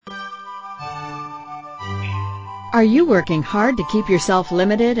Are you working hard to keep yourself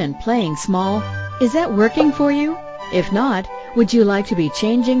limited and playing small? Is that working for you? If not, would you like to be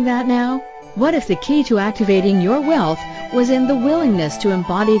changing that now? What if the key to activating your wealth was in the willingness to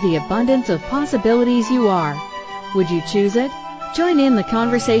embody the abundance of possibilities you are? Would you choose it? Join in the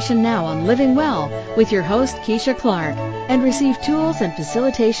conversation now on Living Well with your host, Keisha Clark, and receive tools and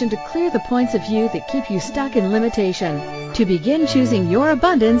facilitation to clear the points of view that keep you stuck in limitation, to begin choosing your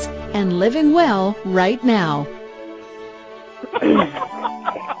abundance and living well right now.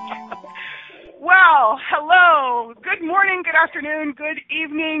 Well, hello, good morning, good afternoon, good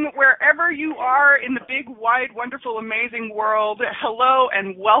evening, wherever you are in the big, wide, wonderful, amazing world. Hello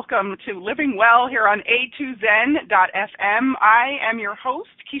and welcome to Living Well here on A2Zen.fm. I am your host,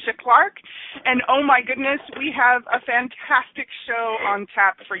 Keisha Clark, and oh my goodness, we have a fantastic show on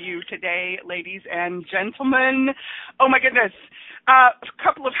tap for you today, ladies and gentlemen. Oh my goodness. A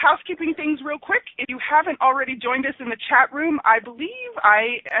couple of housekeeping things real quick. If you haven't already joined us in the chat room, I believe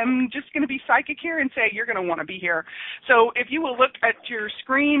I am just going to be psychic here and say you're going to want to be here. So if you will look at your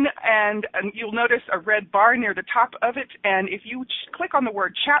screen and you'll notice a red bar near the top of it, and if you click on the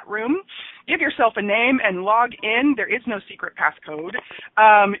word chat room, give yourself a name and log in. There is no secret passcode.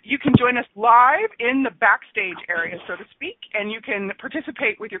 You can join us live in the backstage area, so to speak, and you can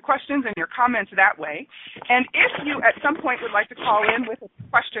participate with your questions and your comments that way. And if you at some point would like to call in with a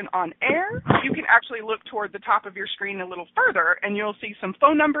question on air, you can actually look toward the top of your screen a little further, and you'll see some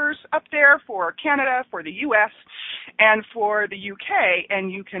phone numbers up there for Canada, for the U.S., and for the U.K.,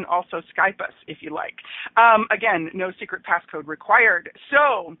 and you can also Skype us if you like. Again, no secret passcode required.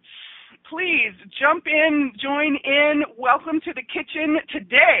 So please jump in, join in. Welcome to the kitchen.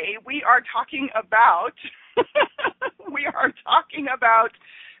 Today we are talking about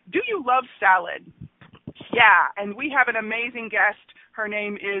do you love salad? Yeah, and we have an amazing guest. Her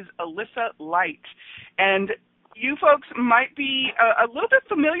name is Alyssa Light. And you folks might be a little bit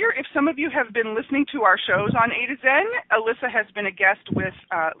familiar if some of you have been listening to our shows on A to Zen. Alyssa has been a guest with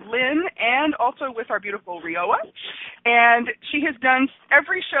Lynn and also with our beautiful Rioa. And she has done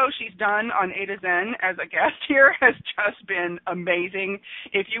every show she's done on A to Zen as a guest here has just been amazing.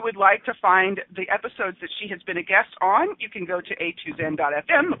 If you would like to find the episodes that she has been a guest on, you can go to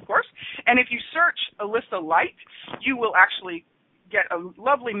A2Zen.fm, of course. And if you search Alyssa Light, you will actually get a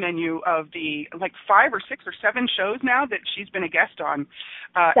lovely menu of the 5 or 6 or 7 shows now that she's been a guest on.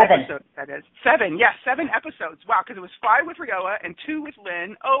 7. Episodes, that is. 7, yes, 7 episodes. Wow, because it was 5 with Rioa and 2 with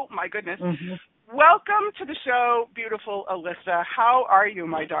Lynn. Oh, my goodness. Mm-hmm. Welcome to the show, beautiful Alyssa. How are you,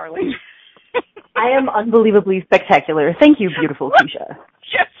 my darling? I am unbelievably spectacular. Thank you, beautiful Keisha.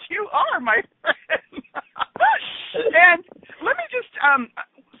 Yes, you are, my friend. And let me just...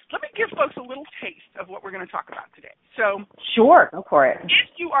 let me give folks a little taste of what we're going to talk about today. So, sure, go for it.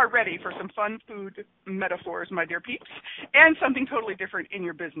 If you are ready for some fun food metaphors, my dear peeps, and something totally different in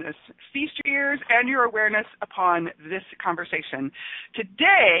your business, feast your ears and your awareness upon this conversation.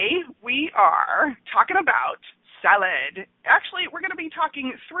 Today, we are talking about salad. Actually, we're going to be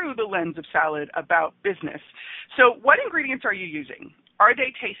talking through the lens of salad about business. So, what ingredients are you using? Are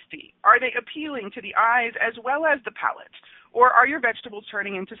they tasty? Are they appealing to the eyes as well as the palate? Or are your vegetables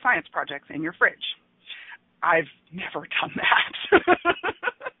turning into science projects in your fridge? I've never done that.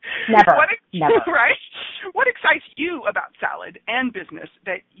 Never. Never. Right? What excites you about salad and business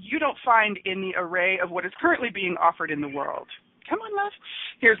that you don't find in the array of what is currently being offered in the world? Come on, love.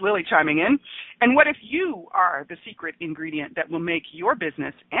 Here's Lily chiming in. And what if you are the secret ingredient that will make your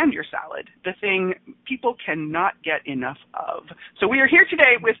business and your salad the thing people cannot get enough of? So we are here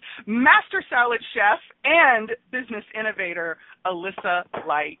today with master salad chef and business innovator, Alyssa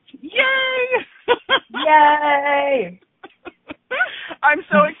Light. Yay! Yay! I'm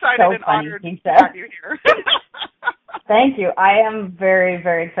so excited and honored to have you here. Thank you. I am very,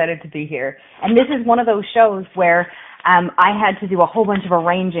 very excited to be here. And this is one of those shows where I had to do a whole bunch of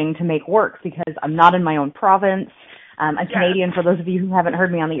arranging to make work because I'm not in my own province. I'm Canadian, for those of you who haven't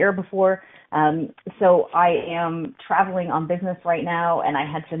heard me on the air before. So I am traveling on business right now, and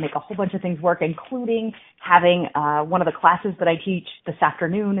I had to make a whole bunch of things work, including having one of the classes that I teach this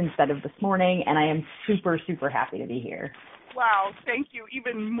afternoon instead of this morning, and I am super, super happy to be here. Wow, thank you.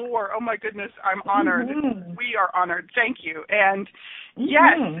 Even more. Oh, my goodness, I'm honored. Mm-hmm. We are honored. Thank you. And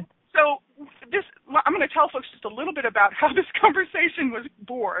yes, so I'm going to tell folks just a little bit about how this conversation was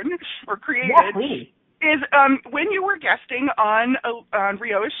born or created. Yeah, please. is when you were guesting on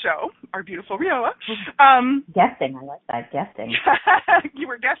Rioa's show, our beautiful Rioa. Guesting, I like that, guesting. You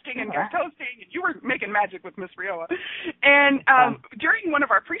were guesting and guest hosting, and you were making magic with Miss Rioa. And during one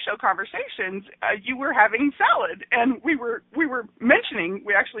of our pre-show conversations, you were having salad, and we were mentioning,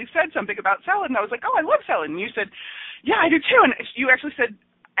 we actually said something about salad, and I was like, oh, I love salad. And you said, yeah, I do too. And you actually said,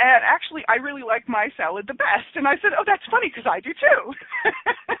 and actually, I really like my salad the best. And I said, oh, that's funny because I do too.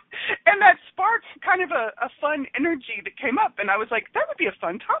 And that sparked kind of a fun energy that came up. And I was like, that would be a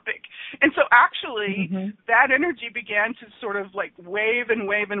fun topic. And so actually, that energy began to sort of like wave and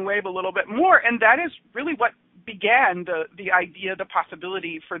wave and wave a little bit more. And that is really what began the idea, the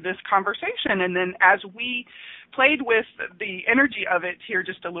possibility for this conversation. And then as we played with the energy of it here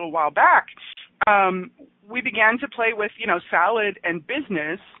just a little while back, we began to play with, salad and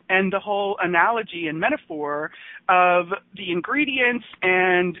business and the whole analogy and metaphor of the ingredients,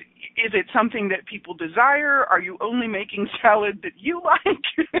 and is it something that people desire? Are you only making salad that you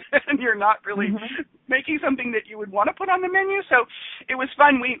like and you're not really making something that you would want to put on the menu? So it was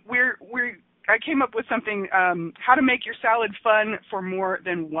fun. I came up with something, how to make your salad fun for more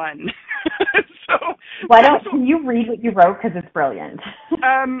than one. Can you read what you wrote, because it's brilliant.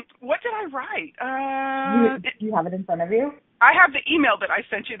 What did I write? Do you have it in front of you? I have the email that I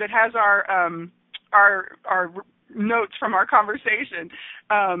sent you that has our notes from our conversation.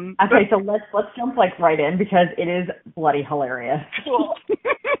 Okay, so let's jump right in, because it is bloody hilarious. Cool.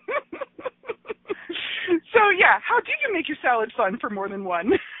 So yeah, how do you make your salad fun for more than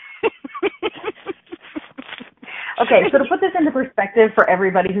one? Okay, so to put this into perspective for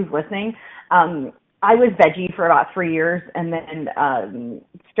everybody who's listening, I was veggie for about 3 years, and then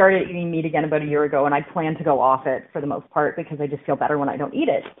started eating meat again about a year ago, and I plan to go off it for the most part because I just feel better when I don't eat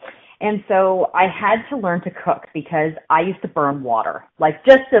it. And so I had to learn to cook because I used to burn water. Like,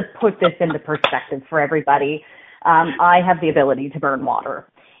 just to put this into perspective for everybody, I have the ability to burn water.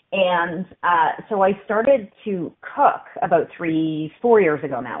 And so I started to cook about 4 years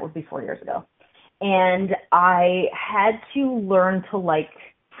ago now. It would be 4 years ago. And I had to learn to like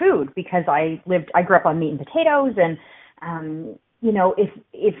food because I grew up on meat and potatoes. And,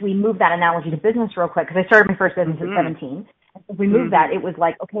 if we move that analogy to business real quick, because I started my first business at 17. If we moved that, it was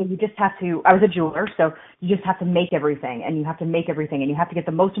like, okay, you just have to, I was a jeweler, so you just have to make everything, and you have to make everything, and you have to get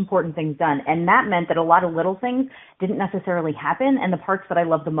the most important things done. And that meant that a lot of little things didn't necessarily happen, and the parts that I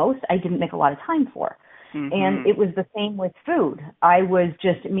loved the most, I didn't make a lot of time for. And it was the same with food. I was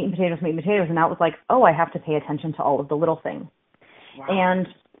just meat and potatoes, and that was like, oh, I have to pay attention to all of the little things. Wow. And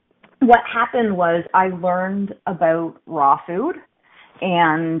what happened was I learned about raw food,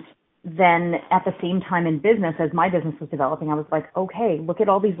 and then at the same time in business, as my business was developing, I was like, okay, look at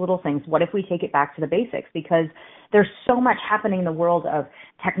all these little things. What if we take it back to the basics? Because there's so much happening in the world of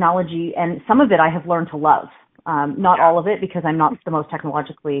technology, and some of it I have learned to love. Not all of it, because I'm not the most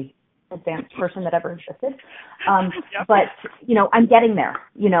technologically advanced person that ever existed. But, I'm getting there,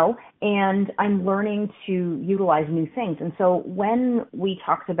 and I'm learning to utilize new things. And so when we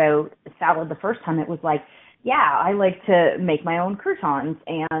talked about salad the first time, it was like, yeah, I like to make my own croutons,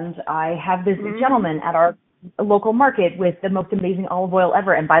 and I have this gentleman at our local market with the most amazing olive oil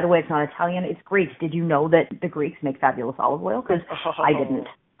ever. And by the way, it's not Italian, it's Greek. Did you know that the Greeks make fabulous olive oil? Because I didn't.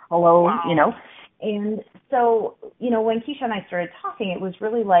 Hello, wow. And so, when Keisha and I started talking, it was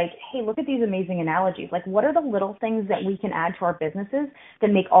really like, hey, look at these amazing analogies. Like, what are the little things that we can add to our businesses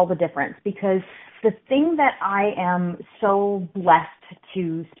that make all the difference? Because the thing that I am so blessed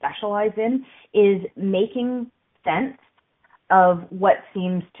to specialize in is making sense of what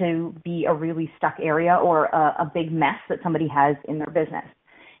seems to be a really stuck area or a big mess that somebody has in their business.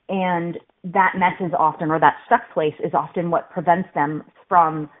 And that mess is often, or that stuck place is often what prevents them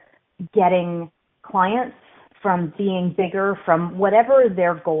from getting clients, from being bigger, from whatever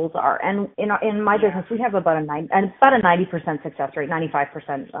their goals are. And in my business, we have about a 90% success rate,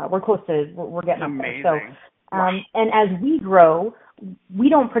 95%. We're close to, we're getting up there. So, and as we grow, we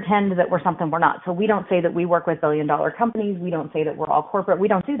don't pretend that we're something we're not. So we don't say that we work with $1 billion companies. We don't say that we're all corporate. We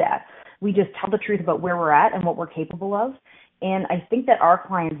don't do that. We just tell the truth about where we're at and what we're capable of. And I think that our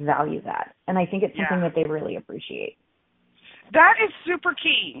clients value that. And I think it's something that they really appreciate. That is super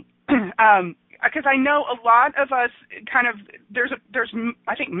key. Because I know a lot of us kind of, there's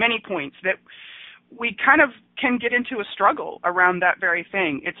I think many points that we kind of can get into a struggle around that very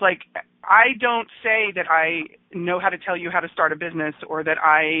thing. It's like, I don't say that I know how to tell you how to start a business, or that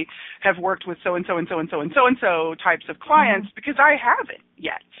I have worked with so-and-so and so-and-so and so-and-so types of clients, because I haven't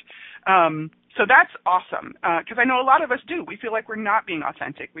yet. So that's awesome, because I know a lot of us do. We feel like we're not being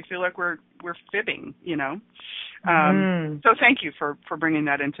authentic. We feel like we're fibbing, So thank you for bringing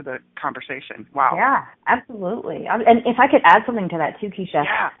that into the conversation. Wow. Yeah, absolutely. And if I could add something to that too, Keisha,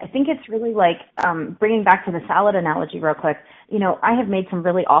 I think it's really like bringing back to the salad analogy real quick. I have made some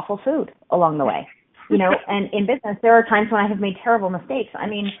really awful food along the way. And in business, there are times when I have made terrible mistakes. I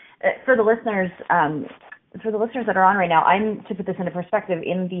mean, for the listeners that are on right now, I'm, to put this into perspective,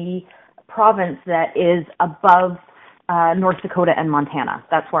 in the province that is above North Dakota and Montana.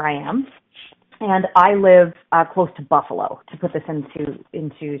 That's where I am. And I live close to Buffalo, to put this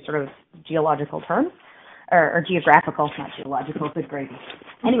into sort of geological terms, or geographical, not geological, good gravy.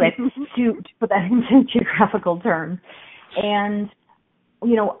 Anyway, to put that into geographical terms. And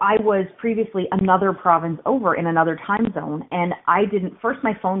I was previously another province over in another time zone, and first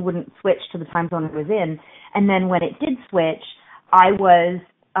my phone wouldn't switch to the time zone it was in, and then when it did switch, I'm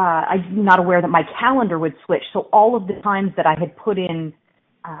not aware that my calendar would switch, so all of the times that I had put in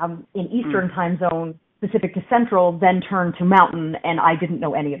Eastern time zone specific to Central then turned to Mountain, and I didn't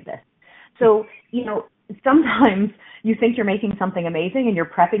know any of this. So, sometimes you think you're making something amazing and you're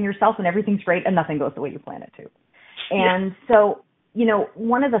prepping yourself and everything's great and nothing goes the way you plan it to. And so,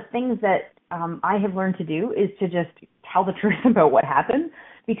 one of the things that I have learned to do is to just tell the truth about what happened,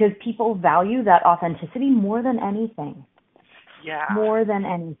 because people value that authenticity more than anything. Yeah. More than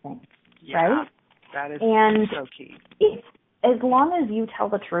anything. Yeah. Right? That is so key. As long as you tell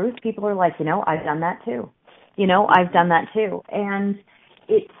the truth, people are like, I've done that too. I've done that too. And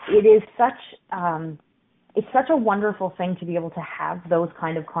it is it's such a wonderful thing to be able to have those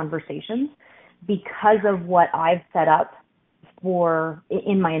kind of conversations because of what I've set up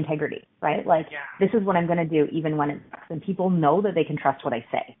in my integrity, right? Like, this is what I'm going to do even when it's, and people know that they can trust what I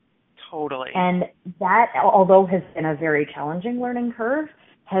say. Totally. And that, although has been a very challenging learning curve,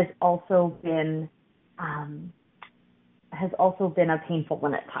 has also been a painful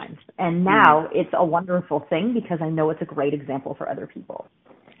one at times. And now it's a wonderful thing because I know it's a great example for other people.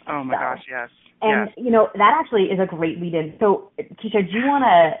 Oh my gosh, yes. And, that actually is a great lead-in. So, Keisha, do you want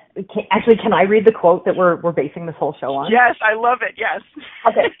to, can I read the quote that we're basing this whole show on? Yes, I love it, yes.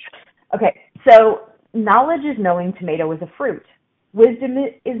 Okay. So, knowledge is knowing tomato is a fruit. Wisdom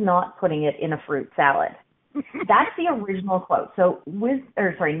is not putting it in a fruit salad. That's the original quote. So,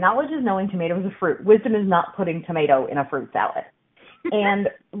 knowledge is knowing tomato is a fruit. Wisdom is not putting tomato in a fruit salad. And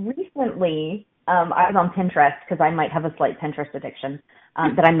recently, I was on Pinterest because I might have a slight Pinterest addiction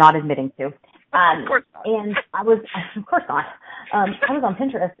that I'm not admitting to. Of course not. And I was, of course not. I was on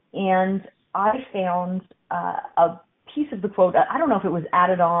Pinterest and I found a piece of the quote. I don't know if it was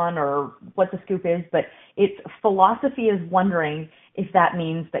added on or what the scoop is, but it's philosophy is wondering if that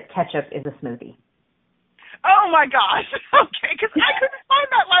means that ketchup is a smoothie. Oh my gosh. Okay, because I couldn't find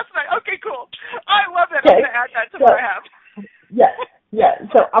that last night. Okay, cool. I love it. Okay. I'm gonna add that to what I have. Yeah.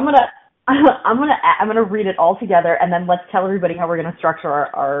 So I'm gonna read it all together, and then let's tell everybody how we're gonna structure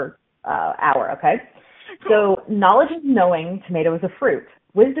our hour. Okay. Cool. So knowledge is knowing tomato is a fruit.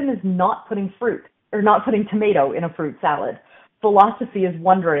 Wisdom is not putting tomato in a fruit salad. Philosophy is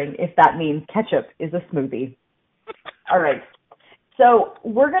wondering if that means ketchup is a smoothie. All right. So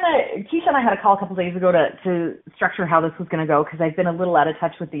Keisha and I had a call a couple days ago to structure how this was going to go, because I've been a little out of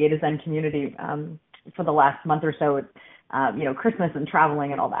touch with the A to Zen community for the last month or so, Christmas and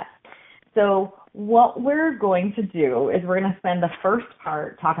traveling and all that. So what we're going to do is we're going to spend the first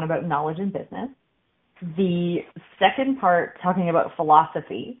part talking about knowledge in business, the second part talking about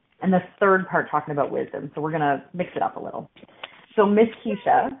philosophy, and the third part talking about wisdom. So we're going to mix it up a little. So Miss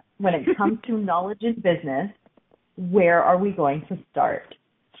Keisha, when it comes to knowledge in business, where are we going to start?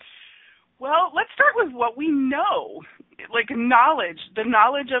 Well, let's start with what we know, like knowledge, the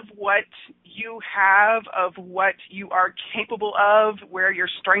knowledge of what you have, of what you are capable of, where your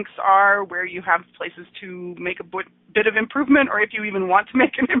strengths are, where you have places to make a bit of improvement, or if you even want to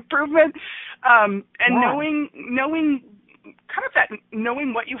make an improvement, knowing kind of that,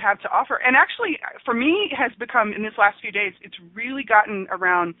 knowing what you have to offer. And actually, for me, it has become, in this last few days, it's really gotten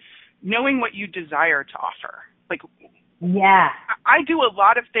around knowing what you desire to offer. Like, I do a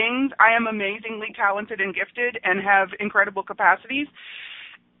lot of things. I am amazingly talented and gifted and have incredible capacities.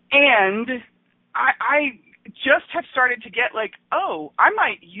 And I just have started to get like, I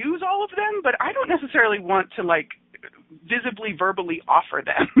might use all of them, but I don't necessarily want to like visibly, verbally offer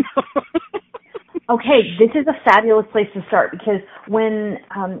them. Okay, this is a fabulous place to start, because when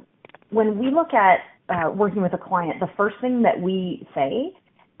we look at working with a client, the first thing that we say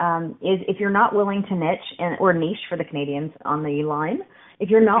is, if you're not willing to niche or niche for the Canadians on the line, if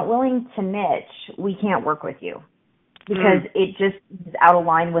you're not willing to niche, we can't work with you, because it just is out of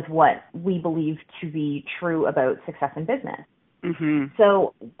line with what we believe to be true about success in business.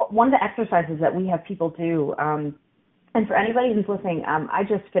 So one of the exercises that we have people do, and for anybody who's listening, I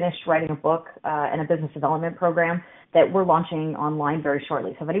just finished writing a book and a business development program that we're launching online very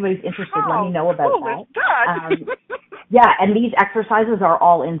shortly. So if anybody's interested, let me know about that. Yeah, and these exercises are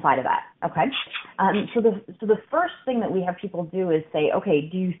all inside of that. Okay. So the first thing that we have people do is say, okay,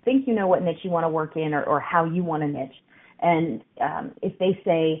 do you think you know what niche you want to work in, or how you want to niche? And if they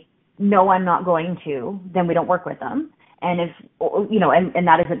say, no, I'm not going to, then we don't work with them. And if, and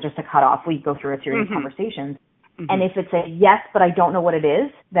that isn't just a cutoff, we go through a series of conversations. And if it's a yes, but I don't know what it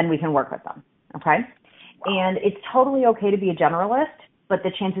is, then we can work with them. Okay. And it's totally okay to be a generalist, but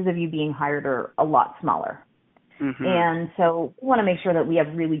the chances of you being hired are a lot smaller. And so we want to make sure that we have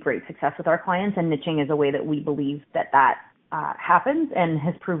really great success with our clients, and niching is a way that we believe that happens and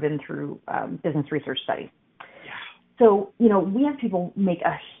has proven through business research studies. So, we have people make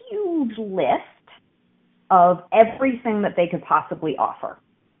a huge list of everything that they could possibly offer.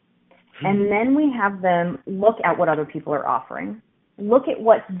 And then we have them look at what other people are offering, look at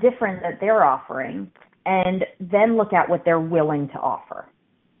what's different that they're offering, and then look at what they're willing to offer.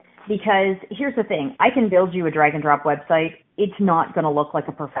 Because here's the thing, I can build you a drag and drop website. It's not going to look like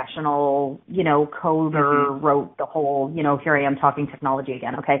a professional, coder wrote the whole, here I am talking technology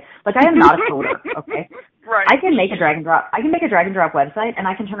again, okay? Like, I am not a coder, okay? Right. I can make a drag and drop website, and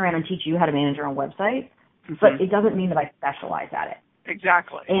I can turn around and teach you how to manage your own website, but it doesn't mean that I specialize at it.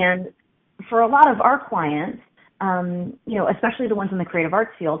 Exactly. And for a lot of our clients, especially the ones in the creative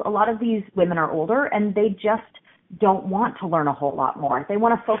arts field, a lot of these women are older and they just don't want to learn a whole lot more. They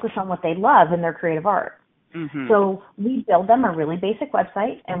want to focus on what they love in their creative art. So we build them a really basic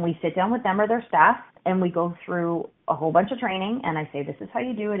website, and we sit down with them or their staff, and we go through a whole bunch of training, and I say, this is how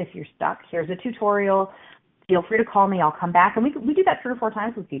you do it. If you're stuck, here's a tutorial. Feel free to call me. I'll come back. And we do that 3 or 4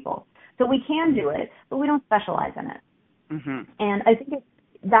 times with people. So we can do it, but we don't specialize in it. And I think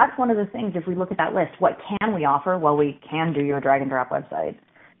that's one of the things, if we look at that list, what can we offer? Well, we can do you a drag and drop website.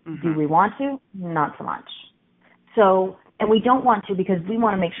 Do we want to? Not so much. So, and we don't want to because we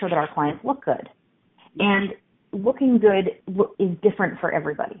want to make sure that our clients look good. And looking good is different for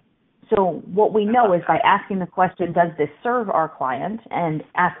everybody. So what we know is by asking the question, does this serve our client, and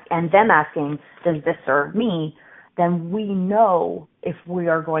them asking, does this serve me, then we know if we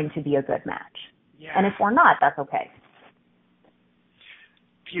are going to be a good match. Yeah. And if we're not, that's okay.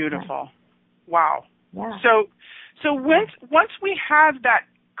 Beautiful. Wow. Yeah. So once we have that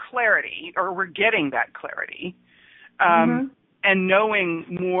clarity, or we're getting that clarity, and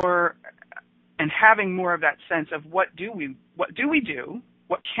knowing more and having more of that sense of what do we do,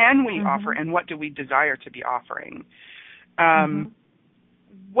 what can we offer, and what do we desire to be offering,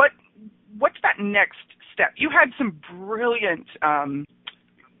 what's that next step? You had some brilliant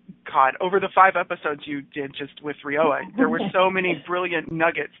over the 5 episodes you did just with Rioa, there were so many brilliant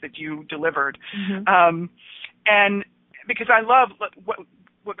nuggets that you delivered. And because I love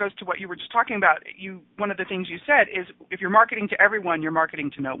what goes to what you were just talking about, one of the things you said is, if you're marketing to everyone, you're marketing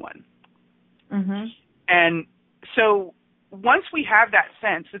to no one. And so once we have that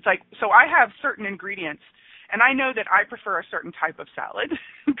sense, it's like, so I have certain ingredients, and I know that I prefer a certain type of salad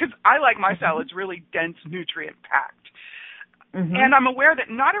because I like my salads really dense, nutrient-packed. And I'm aware that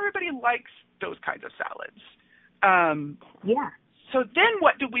not everybody likes those kinds of salads. So then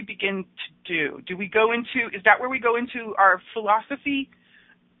what do we begin to do? Is that where we go into our philosophy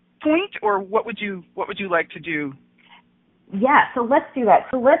point, or what would you like to do? Yeah, so let's do that.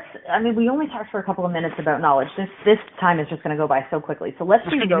 So we only talked for a couple of minutes about knowledge. This time is just going to go by so quickly. So let's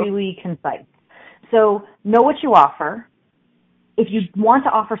be really concise. So know what you offer. If you want to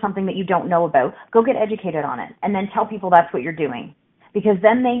offer something that you don't know about, go get educated on it, and then tell people that's what you're doing, because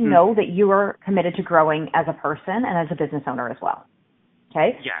then they know that you are committed to growing as a person and as a business owner as well.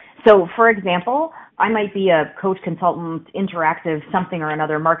 Okay? Yeah. So, for example, I might be a coach, consultant, interactive, something or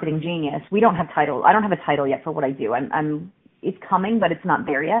another, marketing genius. We don't have title. I don't have a title yet for what I do. It's coming, but it's not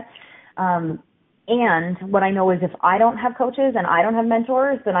there yet. And what I know is, if I don't have coaches and I don't have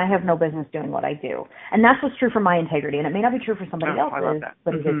mentors, then I have no business doing what I do. And that's what's true for my integrity. And it may not be true for somebody else's,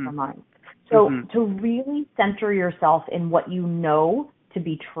 but it is for mine. So to really center yourself in what you know to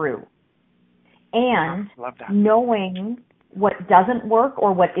be true. And knowing what doesn't work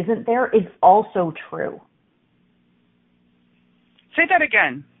or what isn't there is also true. Say that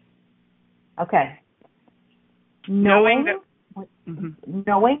again. Okay. Knowing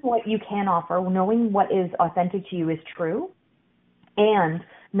what you can offer, knowing what is authentic to you is true, and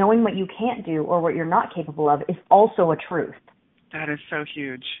knowing what you can't do or what you're not capable of is also a truth. That is so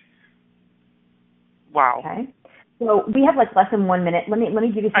huge. Wow. Okay. So we have like less than 1 minute. Let me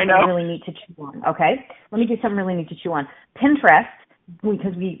give you something really neat to chew on, okay? Let me give you something really neat to chew on. Pinterest,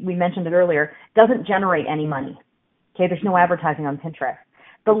 because we mentioned it earlier, doesn't generate any money. Okay, there's no advertising on Pinterest.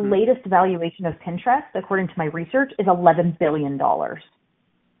 The latest valuation of Pinterest, according to my research, is $11 billion. Whoa.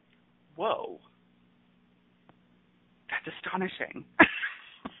 That's astonishing.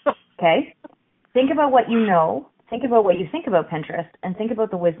 Okay? Think about what you know. Think about what you think about Pinterest, and think about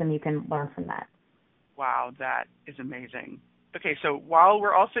the wisdom you can learn from that. Wow, that is amazing. Okay, so while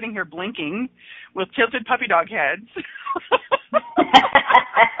we're all sitting here blinking with tilted puppy dog heads,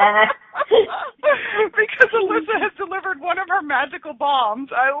 because Alyssa has delivered one of her magical bombs.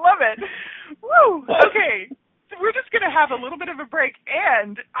 I love it. Woo! Okay, so we're just going to have a little bit of a break,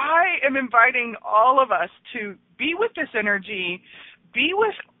 and I am inviting all of us to be with this energy, be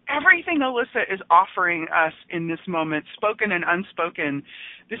with everything Alyssa is offering us in this moment, spoken and unspoken.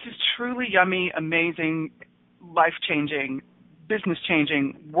 This is truly yummy, amazing, life-changing,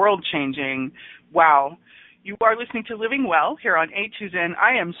 business-changing, world-changing. Wow. You are listening to Living Well here on A2Zen.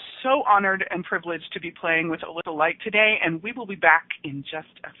 I am so honored and privileged to be playing with Alyssa Light today, and we will be back in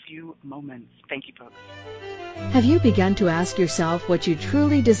just a few moments. Thank you, folks. Have you begun to ask yourself what you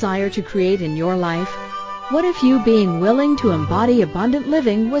truly desire to create in your life? What if you being willing to embody abundant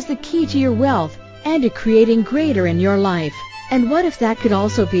living was the key to your wealth and to creating greater in your life? And what if that could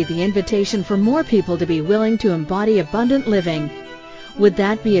also be the invitation for more people to be willing to embody abundant living? Would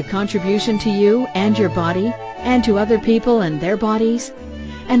that be a contribution to you and your body, and to other people and their bodies?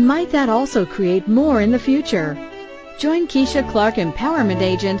 And might that also create more in the future? Join Keisha Clark, Empowerment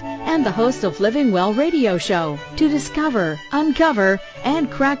Agent and the host of Living Well radio show, to discover, uncover,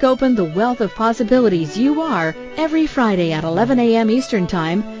 and crack open the wealth of possibilities you are every Friday at 11 a.m. Eastern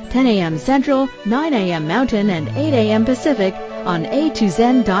Time, 10 a.m. Central, 9 a.m. Mountain, and 8 a.m. Pacific on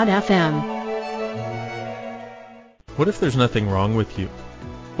A2Zen.fm. What if there's nothing wrong with you?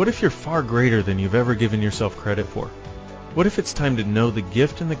 What if you're far greater than you've ever given yourself credit for? What if it's time to know the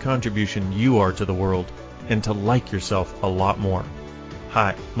gift and the contribution you are to the world, and to like yourself a lot more?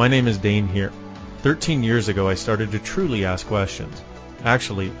 Hi, my name is Dane here. 13 years ago, I started to truly ask questions.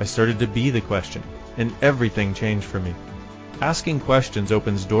 Actually, I started to be the question, and everything changed for me. Asking questions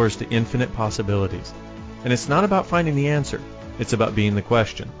opens doors to infinite possibilities. And it's not about finding the answer, it's about being the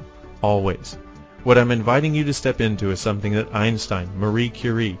question. Always. What I'm inviting you to step into is something that Einstein, Marie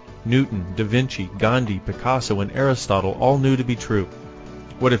Curie, Newton, Da Vinci, Gandhi, Picasso, and Aristotle all knew to be true.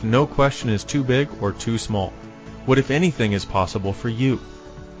 What if no question is too big or too small? What if anything is possible for you?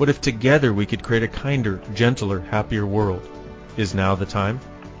 What if together we could create a kinder, gentler, happier world? Is now the time?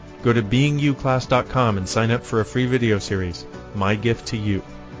 Go to beingyouclass.com and sign up for a free video series, My Gift to You.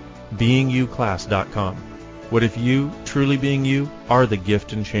 beingyouclass.com. What if you, truly being you, are the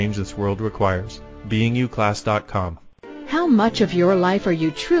gift and change this world requires? beingyouclass.com. How much of your life are you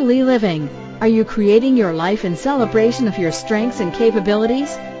truly living? Are you creating your life in celebration of your strengths and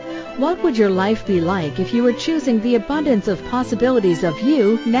capabilities? What would your life be like if you were choosing the abundance of possibilities of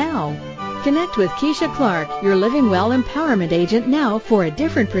you now? Connect with Keisha Clark, your Living Well Empowerment Agent, now for a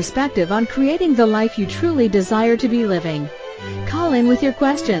different perspective on creating the life you truly desire to be living. Call in with your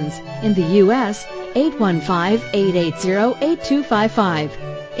questions. In the U.S., 815-880-8255.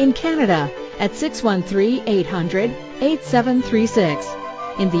 In Canada, at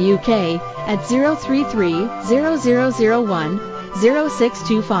 613-800-8736. In the UK, at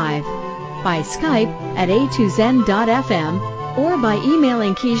 033-0001-0625. By Skype at a2zen.fm, or by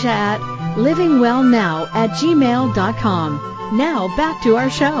emailing Keisha at livingwellnow@gmail.com. Now back to our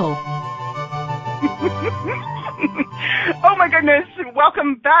show. Oh my goodness.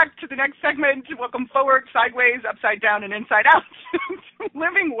 Welcome back to the next segment. Welcome forward, sideways, upside down, and inside out.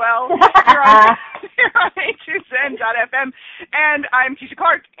 Living Well here on A2Zen.fm. And I'm Keisha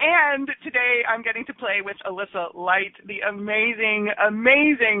Clark. And today I'm getting to play with Alyssa Light, the amazing,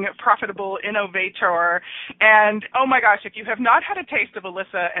 amazing profitable innovator. And oh my gosh, if you have not had a taste of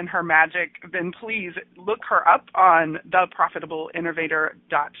Alyssa and her magic, then please look her up on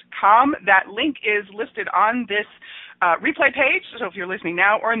theprofitableinnovator.com. That link is listed on this replay page. So if you're listening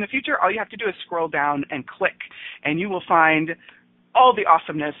now or in the future, all you have to do is scroll down and click, and you will find all the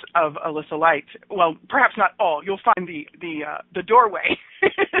awesomeness of Alyssa Light. Well, perhaps not all. You'll find the doorway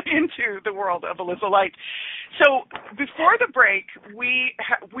into the world of Alyssa Light. So before the break, we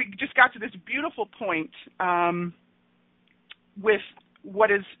just got to this beautiful point with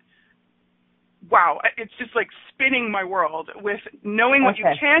what is, wow, it's just like spinning my world with knowing what you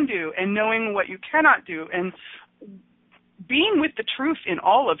can do and knowing what you cannot do, and being with the truth in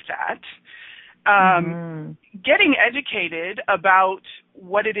all of that, getting educated about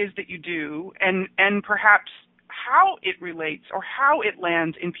what it is that you do, and perhaps how it relates or how it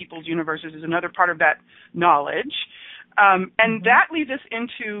lands in people's universes is another part of that knowledge. And that leads us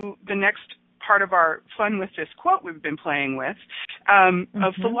into the next part of our fun with this quote we've been playing with,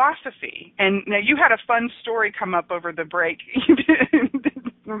 of philosophy. And now you had a fun story come up over the break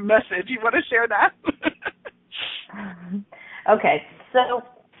message. You want to share that? Okay. So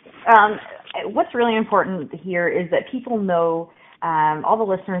what's really important here is that people know, all the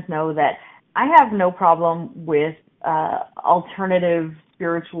listeners know that I have no problem with alternative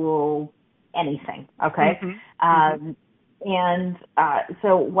spiritual anything, okay? And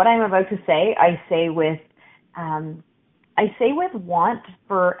so what I'm about to say, I say with want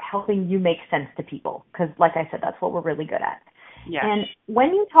for helping you make sense to people, because like I said, that's what we're really good at. Yes. And when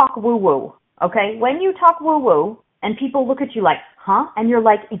you talk woo-woo, okay, when you talk woo-woo and people look at you like, huh? And you're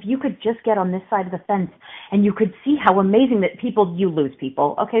like, if you could just get on this side of the fence and you could see how amazing that you lose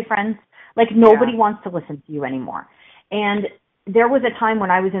people, okay, friends? Like nobody wants to listen to you anymore. And there was a time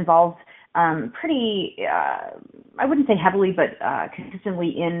when I was involved pretty, I wouldn't say heavily, but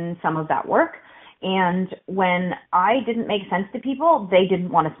consistently in some of that work. And when I didn't make sense to people, they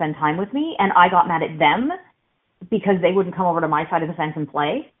didn't want to spend time with me, and I got mad at them because they wouldn't come over to my side of the fence and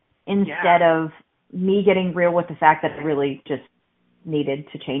play, instead of me getting real with the fact that I really just needed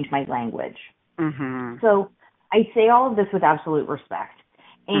to change my language. So I say all of this with absolute respect.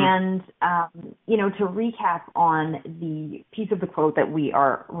 And, to recap on the piece of the quote that we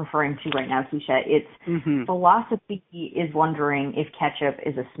are referring to right now, Keisha, it's philosophy is wondering if ketchup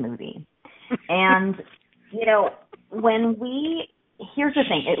is a smoothie. And, here's the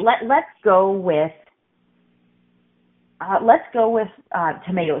thing, let's go with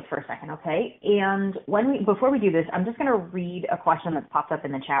tomatoes for a second, okay? And before we do this, I'm just going to read a question that's popped up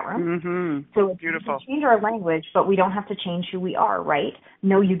in the chat room. So beautiful. We change our language, but we don't have to change who we are, right?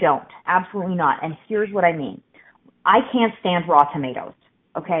 No, you don't. Absolutely not. And here's what I mean. I can't stand raw tomatoes,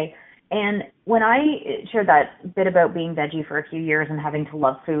 okay? And when I shared that bit about being veggie for a few years and having to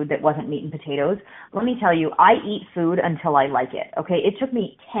love food that wasn't meat and potatoes, let me tell you, I eat food until I like it, okay? It took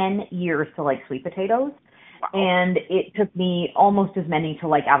me 10 years to like sweet potatoes. Wow. And it took me almost as many to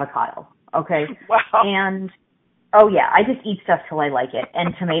like avocado, okay? Wow. And, oh yeah, I just eat stuff till I like it.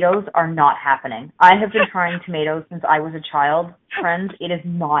 And tomatoes are not happening. I have been trying tomatoes since I was a child, friends. It is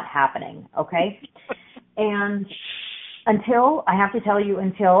not happening, okay? And until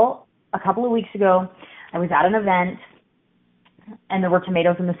a couple of weeks ago, I was at an event, and there were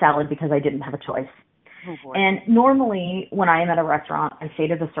tomatoes in the salad because I didn't have a choice. Oh boy. And normally, when I am at a restaurant, I say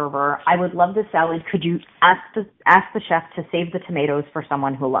to the server, I would love this salad. Could you ask the chef to save the tomatoes for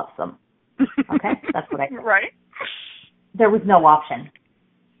someone who loves them? Okay? That's what I said. Right. There was no option.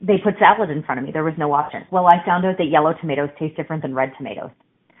 They put salad in front of me. There was no option. Well, I found out that yellow tomatoes taste different than red tomatoes.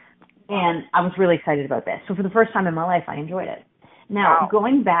 And I was really excited about this. So for the first time in my life, I enjoyed it. Now,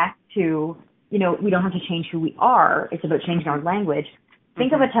 going back to, we don't have to change who we are. It's about changing our language.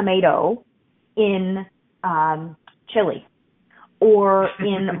 Think of a tomato in chili, or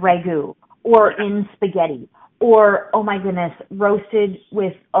in ragu, or in spaghetti, or, oh my goodness, roasted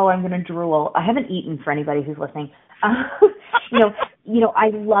with, I'm going to drool. I haven't eaten for anybody who's listening. I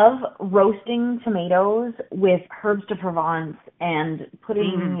love roasting tomatoes with herbs de Provence and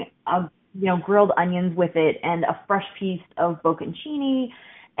putting, grilled onions with it and a fresh piece of bocconcini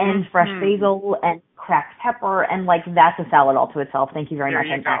and fresh basil and cracked pepper, and like that's a salad all to itself. Thank you very much.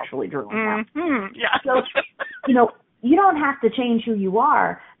 I'm actually drooling now. Yeah. So, you don't have to change who you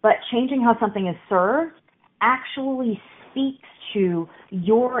are, but changing how something is served actually speaks to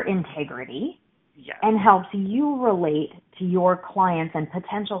your integrity and helps you relate to your clients and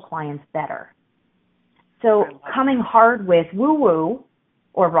potential clients better. So coming hard with woo-woo,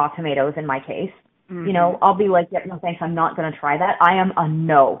 or raw tomatoes in my case, I'll be like, no thanks, I'm not going to try that. I am a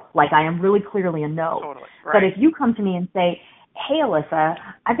no. Like, I am really clearly a no. Totally. Right. But if you come to me and say, hey, Alyssa,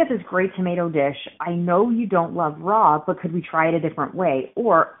 I've got this great tomato dish. I know you don't love raw, but could we try it a different way?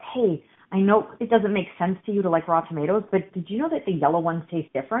 Or, hey, I know it doesn't make sense to you to like raw tomatoes, but did you know that the yellow ones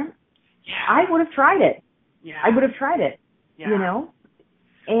taste different? Yeah. I would have tried it. Yeah. I would have tried it, And,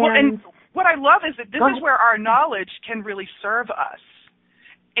 and what I love is that this is where our knowledge can really serve us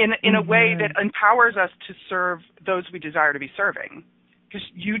in a way that empowers us to serve those we desire to be serving. Because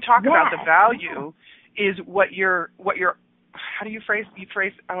you talk about the value is what your how do you phrase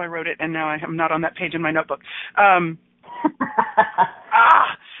I wrote it and now I'm not on that page in my notebook.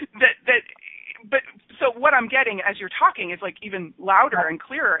 But so what I'm getting as you're talking is like even louder and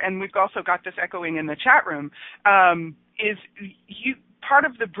clearer, and we've also got this echoing in the chat room, is part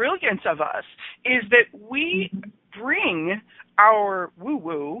of the brilliance of us is that we bring our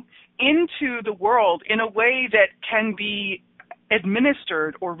woo-woo into the world in a way that can be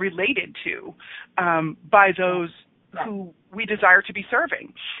administered or related to by those who we desire to be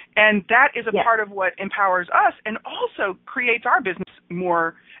serving. And that is a part of what empowers us and also creates our business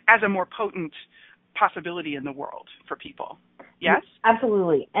more as a more potent possibility in the world for people. Yes?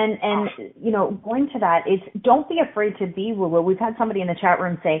 Absolutely. And you know, going to that, it's don't be afraid to be woo-woo. We've had somebody in the chat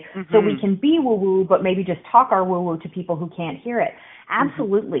room say, so we can be woo-woo, but maybe just talk our woo-woo to people who can't hear it.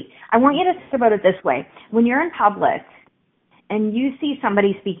 Absolutely. I want you to think about it this way. When you're in public and you see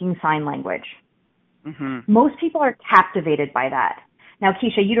somebody speaking sign language, most people are captivated by that. Now,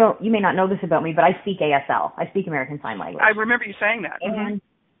 Keisha, you may not know this about me, but I speak ASL. I speak American Sign Language. I remember you saying that. And,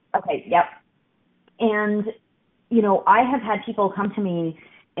 okay, yep. And, you know, I have had people come to me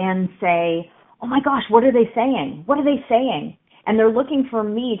and say, oh my gosh, what are they saying? What are they saying? And they're looking for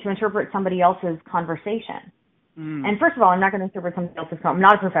me to interpret somebody else's conversation. And first of all, I'm not going to interpret somebody else's conversation. I'm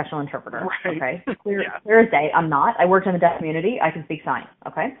not a professional interpreter. Right. Okay? Clear as day, I'm not. I worked in the deaf community. I can speak sign.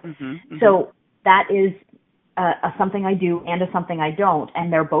 Okay? So that is something I do and something I don't,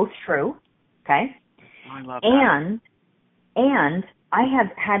 and they're both true. Okay? Oh, I love that. And I have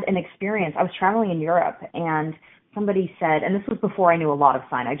had an experience. I was traveling in Europe, and somebody said, and this was before I knew a lot of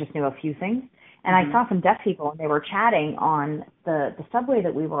sign. I just knew a few things. And I saw some deaf people, and they were chatting on the subway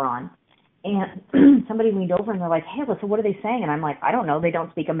that we were on. And somebody leaned over, and they're like, hey, so what are they saying? And I'm like, I don't know. They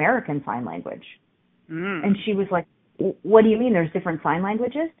don't speak American Sign Language. And she was like, what do you mean there's different sign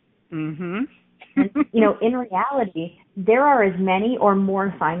languages? And, you know, in reality, there are as many or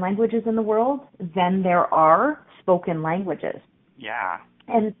more sign languages in the world than there are spoken languages. Yeah.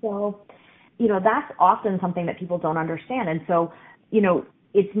 And so, you know, that's often something that people don't understand. And so, you know,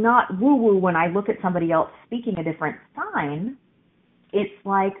 it's not woo-woo when I look at somebody else speaking a different sign. It's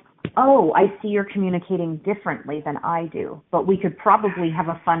like, oh, I see you're communicating differently than I do. But we could probably have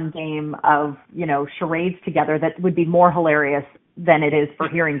a fun game of, you know, charades together that would be more hilarious than it is for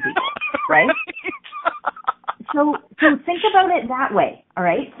hearing people, right? So think about it that way, all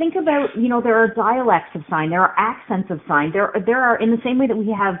right? Think about, you know, there are dialects of sign, there are accents of sign, there are, in the same way that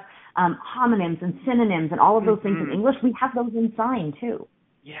we have homonyms and synonyms and all of those things in English, we have those in sign too.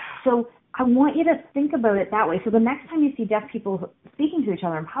 Yeah. So I want you to think about it that way. So the next time you see deaf people speaking to each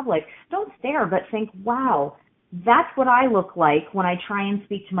other in public, don't stare, but think, wow, that's what I look like when I try and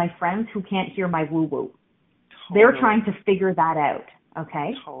speak to my friends who can't hear my woo-woo. They're trying to figure that out.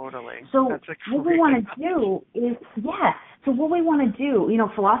 Okay. Totally. So That's what we want to do is, so what we want to do, you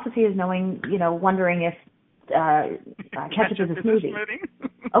know, philosophy is knowing, you know, wondering if ketchup is a smoothie.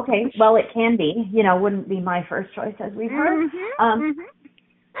 Okay, well, it can be, you know, wouldn't be my first choice as we've heard.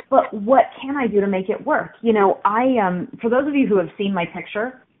 But what can I do to make it work? You know, for those of you who have seen my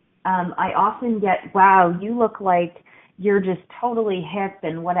picture, I often get, wow, you look like you're just totally hip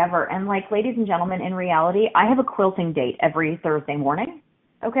and whatever. And like, ladies and gentlemen, in reality, I have a quilting date every Thursday morning.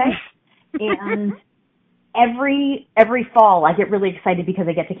 Okay. And every fall I get really excited because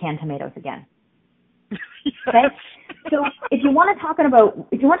I get to can tomatoes again. Okay. So if you want to talk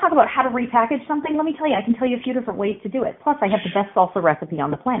about how to repackage something, let me tell you, I can tell you a few different ways to do it. Plus I have the best salsa recipe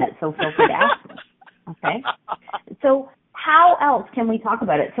on the planet, so feel free to ask me. Okay. So how else can we talk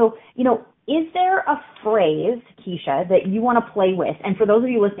about it? So, you know, is there a phrase, Keisha, that you want to play with? And for those of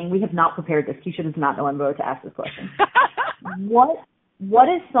you listening, we have not prepared this. Keisha does not know I'm about to ask this question. What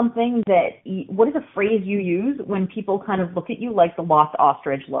is something what is a phrase you use when people kind of look at you like the lost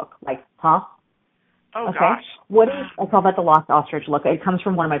ostrich look? Like, huh? Oh, okay. Gosh. I call that the lost ostrich look. It comes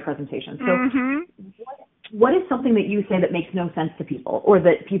from one of my presentations. So what is something that you say that makes no sense to people, or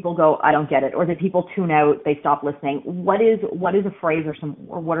that people go, I don't get it, or that people tune out, they stop listening? What is a phrase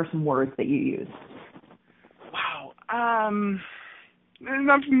or what are some words that you use? Wow.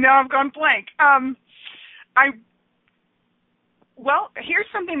 Now I've gone blank. Well, here's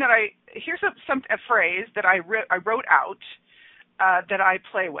something that here's a phrase that I wrote out that I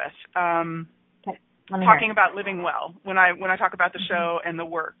play with. Talking about living well, when I talk about the show and the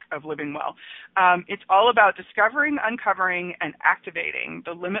work of living well, it's all about discovering, uncovering, and activating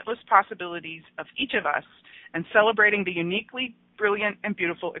the limitless possibilities of each of us and celebrating the uniquely brilliant and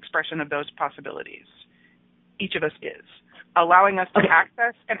beautiful expression of those possibilities each of us is, allowing us to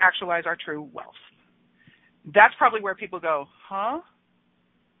access and actualize our true wealth. That's probably where people go, huh?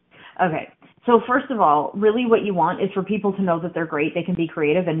 Okay. So first of all, really what you want is for people to know that they're great, they can be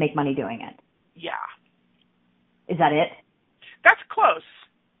creative, and make money doing it. Yeah. Is that it? That's close.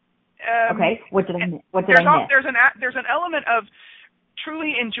 Okay. What did I miss? There's an element of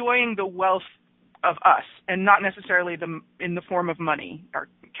truly enjoying the wealth of us, and not necessarily in the form of money, or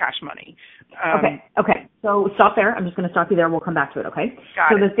cash money. Okay. So stop there. I'm just going to stop you there. We'll come back to it. Okay.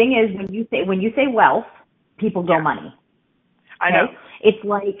 Got it. The thing is, when you say wealth, people go money. I know. It's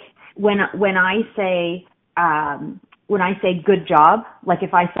like when I say good job, like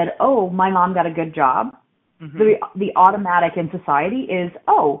if I said, oh, my mom got a good job, the automatic in society is,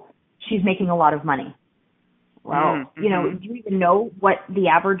 oh, she's making a lot of money. Well, do you even know what the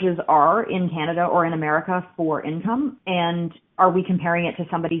averages are in Canada or in America for income? And are we comparing it to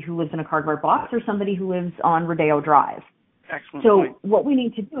somebody who lives in a cardboard box or somebody who lives on Rodeo Drive? Excellent So point. what we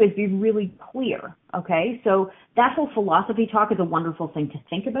need to do is be really clear, okay? So that whole philosophy talk is a wonderful thing to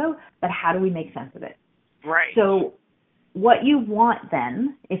think about, but how do we make sense of it? Right. So what you want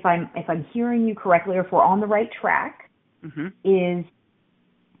then, if I'm hearing you correctly, or if we're on the right track, is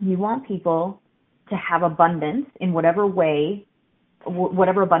you want people to have abundance in whatever way,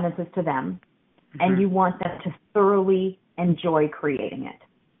 whatever abundance is to them, and you want them to thoroughly enjoy creating it.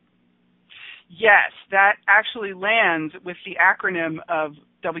 Yes, that actually lands with the acronym of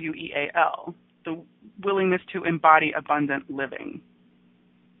WEAL, the willingness to embody abundant living.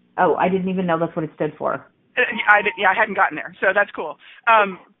 Oh, I didn't even know that's what it stood for. I hadn't gotten there, so that's cool.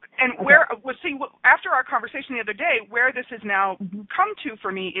 And after our conversation the other day, where this has now come to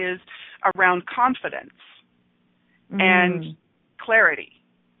for me is around confidence and clarity.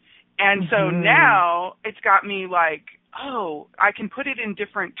 And so now it's got me like, oh, I can put it in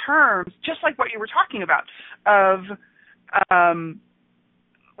different terms, just like what you were talking about, of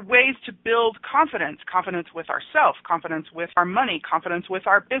ways to build confidence with ourselves, confidence with our money, confidence with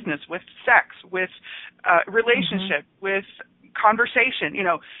our business, with sex, with relationship, with conversation,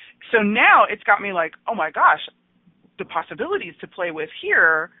 So now it's got me like, oh my gosh, the possibilities to play with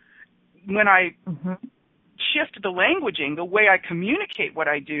here when I shift the languaging, the way I communicate what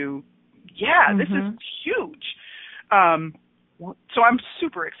I do, this is huge. So I'm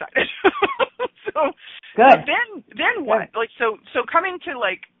super excited. So good. Then what? Like so coming to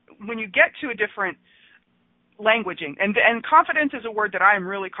like when you get to a different languaging, and confidence is a word that I am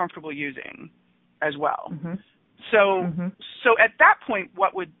really comfortable using as well. So at that point,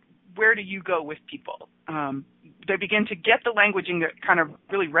 where do you go with people? They begin to get the languaging that kind of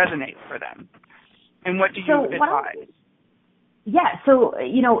really resonates for them. And what do you advise? So,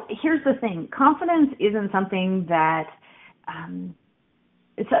 here's the thing. Confidence isn't something that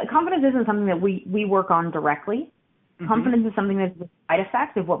we work on directly. Confidence is something that's a side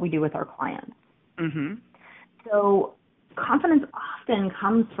effect of what we do with our clients. So confidence often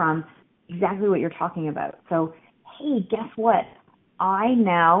comes from exactly what you're talking about. So, hey, guess what? I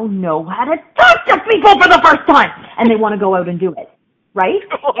now know how to talk to people for the first time, and they want to go out and do it, right?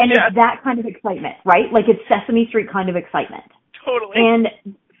 It's that kind of excitement, right? Like it's Sesame Street kind of excitement. Totally. And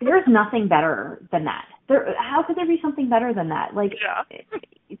there's nothing better than that. How could there be something better than that? Like,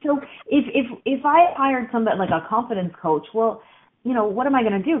 so if I hired somebody like a confidence coach, well, what am I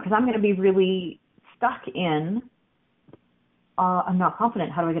going to do? Because I'm going to be really stuck in. I'm not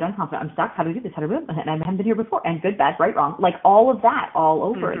confident. How do I get unconfident? I'm stuck. How do I do this? How do I do it? And I haven't been here before. And good, bad, right, wrong. Like all of that all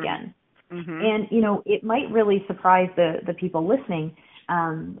over again. And, it might really surprise the people listening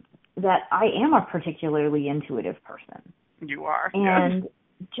that I am a particularly intuitive person. You are. And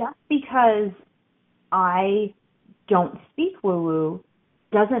just because I don't speak woo-woo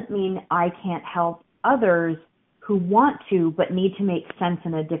doesn't mean I can't help others who want to but need to make sense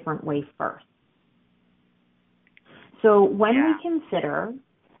in a different way first. So when we consider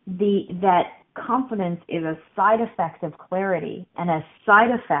that confidence is a side effect of clarity and a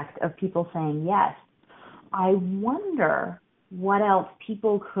side effect of people saying yes, I wonder what else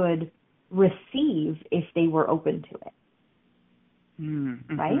people could receive if they were open to it.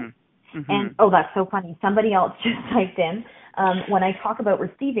 Right? And, that's so funny. Somebody else just typed in, when I talk about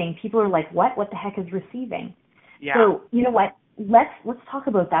receiving, people are like, what? What the heck is receiving? Yeah. So, you know what? Let's talk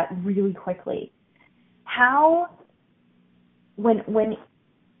about that really quickly. How... Let me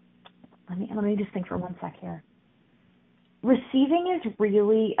just think for 1 sec here. Receiving is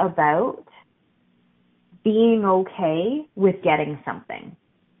really about being okay with getting something.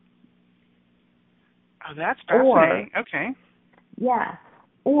 Oh, that's fascinating. Okay. Yeah.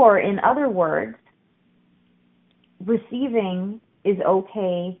 Or in other words, receiving is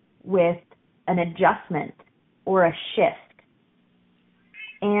okay with an adjustment or a shift.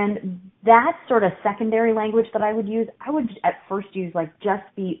 And that sort of secondary language that I would use, I would at first use like just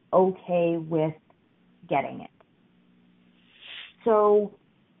be okay with getting it. So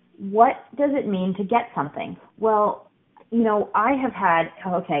what does it mean to get something? Well, I have had,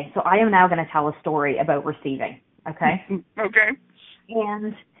 so I am now going to tell a story about receiving, okay? Okay.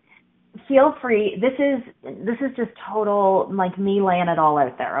 And feel free. This is just total, like, me laying it all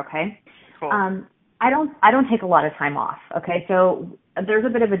out there, okay? Cool. I don't take a lot of time off, okay? So there's a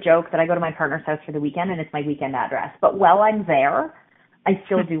bit of a joke that I go to my partner's house for the weekend and it's my weekend address. But while I'm there, I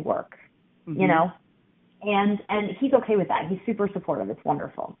still do work, you know? And he's okay with that. He's super supportive. It's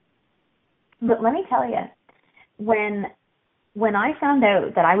wonderful. But let me tell you, when I found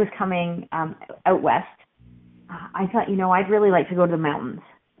out that I was coming out west, I thought, I'd really like to go to the mountains.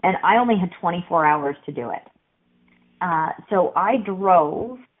 And I only had 24 hours to do it. So I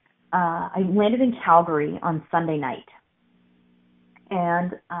drove. I landed in Calgary on Sunday night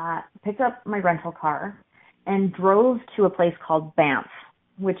and picked up my rental car and drove to a place called Banff,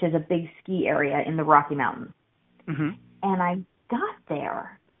 which is a big ski area in the Rocky Mountains. And I got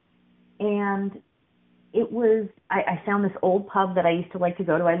there, and it was, I found this old pub that I used to like to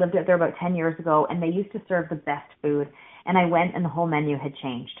go to. I lived out there about 10 years ago, and they used to serve the best food. And I went, and the whole menu had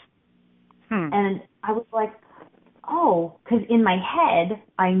changed. And I was like, oh, because in my head,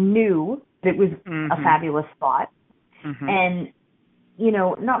 I knew that it was a fabulous spot. And,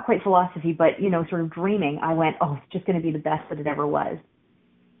 not quite philosophy, but, sort of dreaming, I went, oh, it's just going to be the best that it ever was.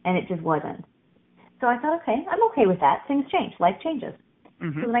 And it just wasn't. So I thought, okay, I'm okay with that. Things change. Life changes. So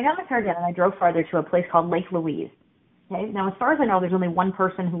then I got in my car again, and I drove farther to a place called Lake Louise. Okay. Now, as far as I know, there's only one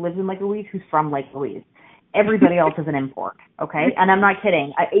person who lives in Lake Louise who's from Lake Louise. Everybody else is an import. Okay. And I'm not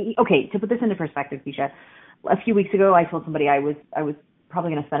kidding. Okay. To put this into perspective, Keisha, a few weeks ago, I told somebody I was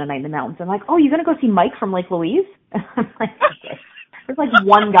probably going to spend a night in the mountains. I'm like, oh, you're going to go see Mike from Lake Louise? I'm like, okay. There's like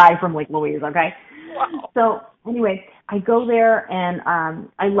one guy from Lake Louise. Okay. Wow. So anyway, I go there, and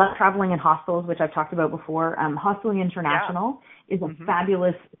I love traveling in hostels, which I've talked about before. Hosteling International is a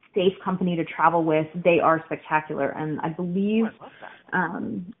fabulous, safe company to travel with. They are spectacular, and I believe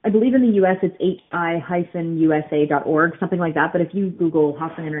in the U.S. it's hi-usa.org, something like that. But if you Google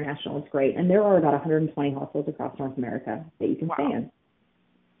Hosteling International, it's great. And there are about 120 hostels across North America that you can stay in.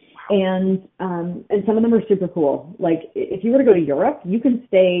 And some of them are super cool. Like, if you were to go to Europe, you can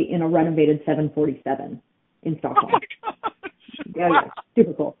stay in a renovated 747 in Stockholm. Oh my gosh. Yeah,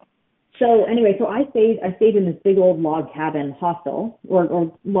 super cool. So anyway, I stayed in this big old log cabin hostel,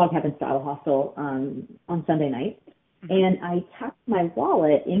 or log cabin style hostel on Sunday night, and I tucked my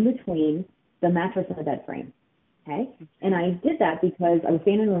wallet in between the mattress and the bed frame. Okay, and I did that because I was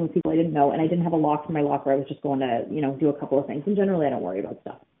staying in a room with people I didn't know, and I didn't have a lock for my locker. I was just going to do a couple of things, and generally I don't worry about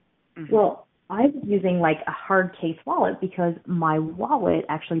stuff. Well, I was using like a hard case wallet because my wallet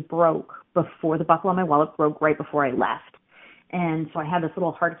actually broke before the buckle on my wallet broke right before I left. And so I had this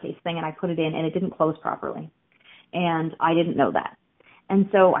little hard case thing, and I put it in, and it didn't close properly. And I didn't know that. And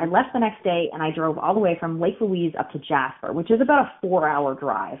so I left the next day, and I drove all the way from Lake Louise up to Jasper, which is about a 4-hour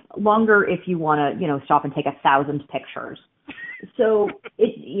drive. Longer if you want to, stop and take 1,000 pictures. So,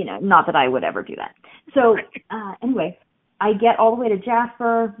 not that I would ever do that. So anyway, I get all the way to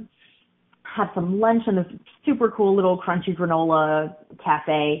Jasper, have some lunch in this super cool little crunchy granola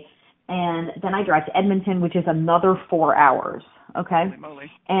cafe, and then I drive to Edmonton, which is another 4 hours, okay? Holy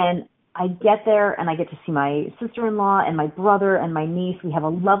moly. And I get there, and I get to see my sister-in-law and my brother and my niece. We have a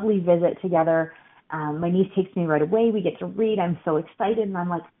lovely visit together. My niece takes me right away. We get to read. I'm so excited, and I'm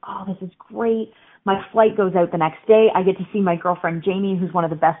like, oh, this is great. My flight goes out the next day. I get to see my girlfriend, Jamie, who's one of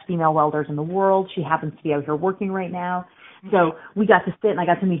the best female welders in the world. She happens to be out here working right now. So we got to sit, and I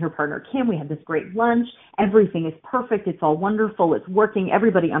got to meet her partner, Kim. We had this great lunch. Everything is perfect. It's all wonderful. It's working.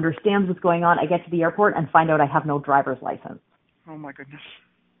 Everybody understands what's going on. I get to the airport and find out I have no driver's license. Oh, my goodness.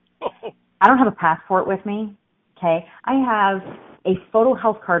 I don't have a passport with me, okay? I have a photo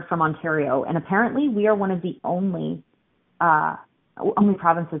health card from Ontario, and apparently we are one of the only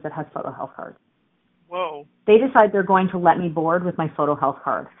provinces that has photo health cards. Whoa. They decide they're going to let me board with my photo health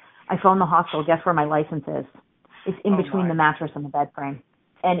card. I phone the hostel. Guess where my license is? It's in between the mattress and the bed frame,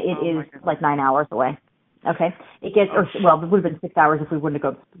 and it is like 9 hours away. Okay, it gets it would have been 6 hours if we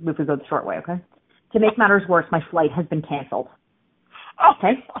go the short way. Okay, to make matters worse, my flight has been canceled.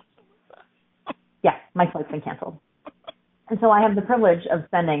 Okay, yeah, my flight's been canceled, and so I have the privilege of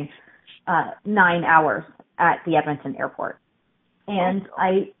spending 9 hours at the Edmonton airport. And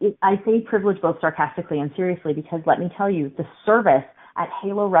I say privilege both sarcastically and seriously because let me tell you, the service at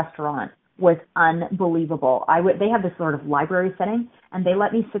Halo Restaurant was unbelievable. They have this sort of library setting, and they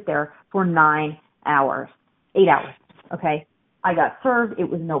let me sit there for 8 hours, okay? I got served. It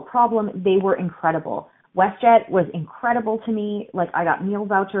was no problem. They were incredible. WestJet was incredible to me. Like, I got meal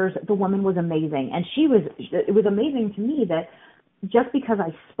vouchers. The woman was amazing. And it was amazing to me that just because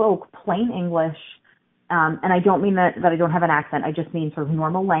I spoke plain English, and I don't mean that I don't have an accent, I just mean sort of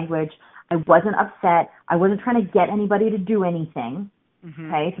normal language, I wasn't upset. I wasn't trying to get anybody to do anything.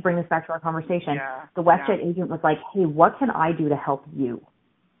 okay, to bring this back to our conversation. Yeah. The WestJet agent was like, hey, what can I do to help you?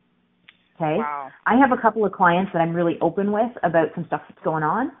 Okay. Wow. I have a couple of clients that I'm really open with about some stuff that's going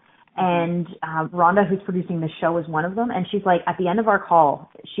on. And Rhonda, who's producing the show, is one of them. And she's like, at the end of our call,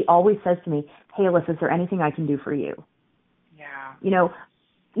 she always says to me, hey, Alyssa, is there anything I can do for you? Yeah.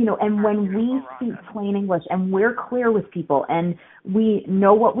 And when we speak plain English and we're clear with people and we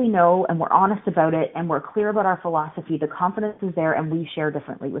know what we know and we're honest about it and we're clear about our philosophy, the confidence is there and we share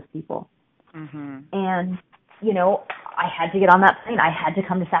differently with people. And, I had to get on that plane. I had to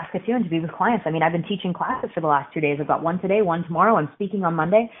come to Saskatoon to be with clients. I mean, I've been teaching classes for the last 2 days. I've got one today, one tomorrow. I'm speaking on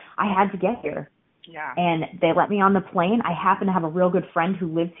Monday. I had to get here. Yeah. And they let me on the plane. I happen to have a real good friend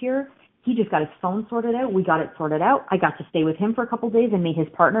who lives here. He just got his phone sorted out. We got it sorted out. I got to stay with him for a couple of days and meet his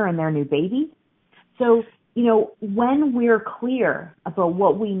partner and their new baby. So, when we're clear about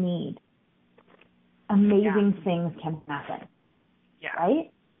what we need, amazing things can happen. Yeah.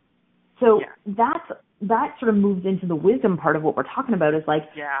 Right? So that sort of moves into the wisdom part of what we're talking about is like,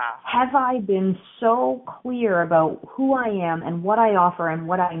 have I been so clear about who I am and what I offer and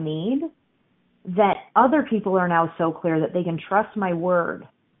what I need that other people are now so clear that they can trust my word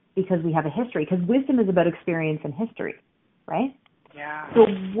because we have a history? Because wisdom is about experience and history, right? Yeah. So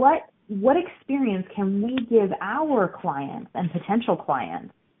what experience can we give our clients and potential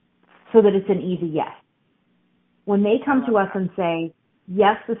clients so that it's an easy yes? When they come to us and say,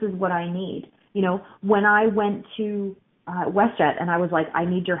 yes, this is what I need. When I went to WestJet and I was like, I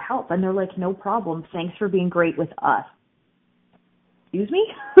need your help. And they're like, no problem. Thanks for being great with us. Excuse me?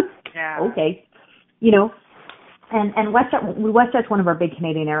 Yeah. Okay. And WestJet's one of our big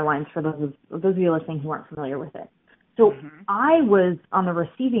Canadian airlines for those of you listening who aren't familiar with it. So I was on the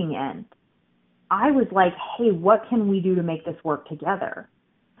receiving end. I was like, hey, what can we do to make this work together?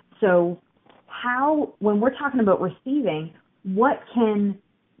 So when we're talking about receiving, what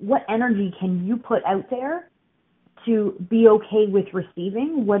energy can you put out there to be okay with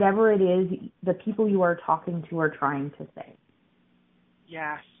receiving whatever it is the people you are talking to are trying to say?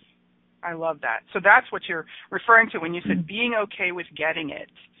 Yes. I love that. So that's what you're referring to when you said being okay with getting it.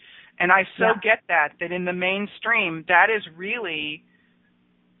 And I get that in the mainstream, that is really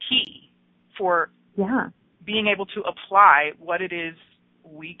key for being able to apply what it is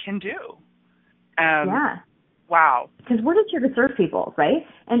we can do. Wow. Because we're just here to serve people, right?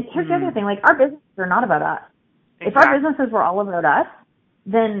 And here's the other thing, like our businesses are not about us. Exactly. If our businesses were all about us,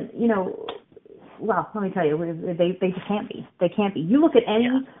 then, well, let me tell you, they just can't be. They can't be. You look at any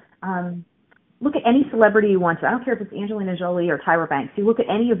celebrity you want to. I don't care if it's Angelina Jolie or Tyra Banks. You look at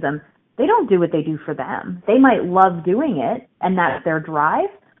any of them, they don't do what they do for them. They might love doing it, and that's their drive.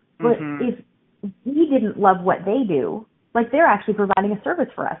 But if we didn't love what they do, like they're actually providing a service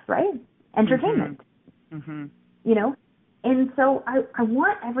for us, right? Entertainment. And so I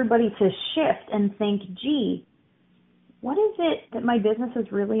want everybody to shift and think, gee, what is it that my business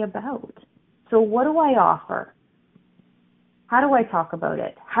is really about? So what do I offer? How do I talk about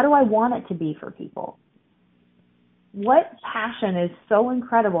it? How do I want it to be for people? What passion is so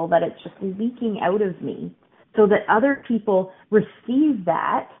incredible that it's just leaking out of me so that other people receive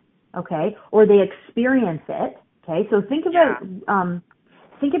that, okay, or they experience it, okay? So think about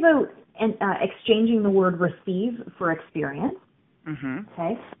exchanging the word receive for experience,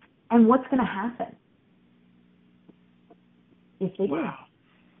 okay? And what's going to happen if they do?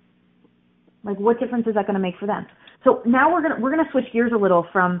 Like, what difference is that going to make for them? So now we're gonna switch gears a little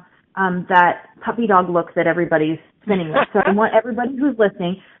from that puppy dog look that everybody's spinning with. So I want everybody who's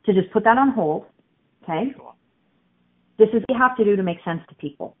listening to just put that on hold, okay? This is what you have to do to make sense to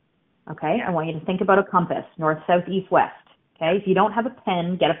people, okay? I want you to think about a compass, north, south, east, west, okay? If you don't have a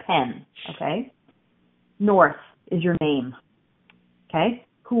pen, get a pen, okay? North is your name, okay?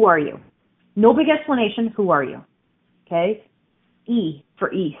 Who are you? No big explanation, who are you, okay? E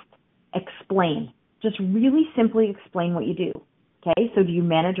for east, explain. Just really simply explain what you do, okay? So do you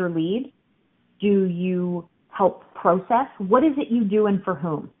manage or lead? Do you help process? What is it you do and for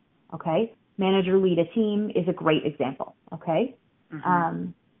whom, okay? Manage or lead a team is a great example, okay?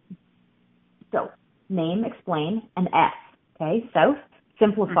 So name, explain, and S, okay? South,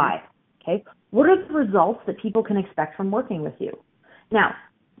 simplify, okay? What are the results that people can expect from working with you? Now,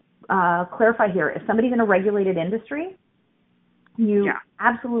 clarify here, if somebody's in a regulated industry, you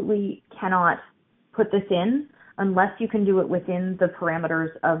absolutely cannot put this in unless you can do it within the parameters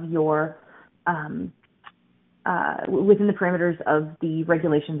of your the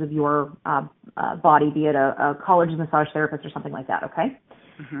regulations of your body, be it a college massage therapist or something like that, okay?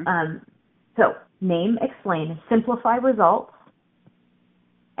 So name, explain, simplify results,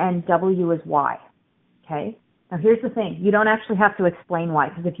 and W is why, okay? Now, here's the thing. You don't actually have to explain why,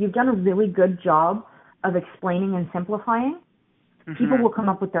 because if you've done a really good job of explaining and simplifying, people will come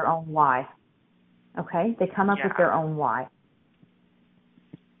up with their own why. Okay? They come up with their own why.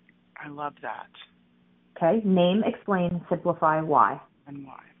 I love that. Okay? Name, explain, simplify, why. And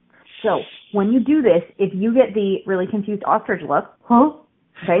why. So when you do this, if you get the really confused ostrich look,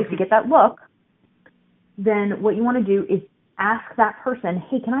 okay, if you get that look, then what you want to do is ask that person,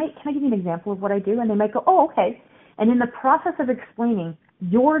 hey, can I give you an example of what I do? And they might go, oh, okay. And in the process of explaining,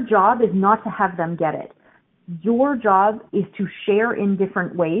 your job is not to have them get it. Your job is to share in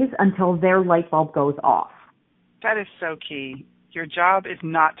different ways until their light bulb goes off. That is so key. Your job is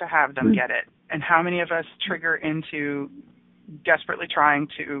not to have them get it. And how many of us trigger into desperately trying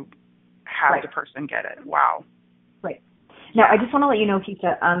to have the person get it? Wow. Right. Now, I just want to let you know,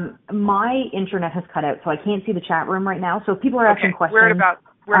 Keisha, my internet has cut out, so I can't see the chat room right now. So if people are asking questions. We're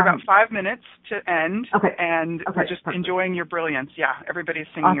at about 5 minutes to end, and we're just enjoying your brilliance. Yeah, everybody's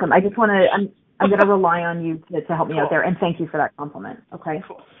singing. Awesome. I just want to, I'm going to rely on you to help me out there, and thank you for that compliment. Okay.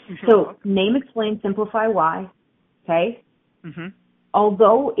 Cool. So name, explain, simplify, why. Okay. Mm-hmm.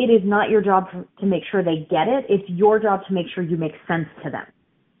 Although it is not your job to make sure they get it, it's your job to make sure you make sense to them.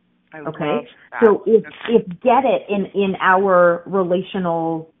 Okay, so if get it in our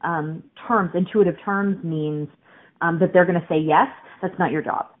relational terms, intuitive terms means that they're going to say yes, that's not your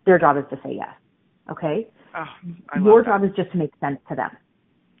job. Their job is to say yes. Okay, your job is just to make sense to them.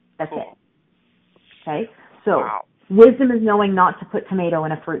 That's it. Okay, so wisdom is knowing not to put tomato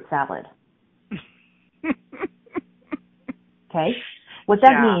in a fruit salad. Okay, what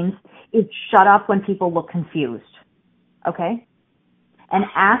that means is shut up when people look confused. Okay. And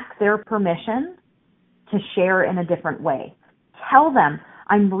ask their permission to share in a different way. Tell them,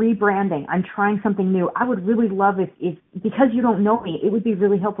 I'm rebranding. I'm trying something new. I would really love if because you don't know me, it would be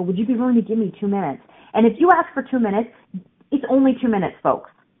really helpful. Would you be willing to give me 2 minutes? And if you ask for 2 minutes, it's only 2 minutes,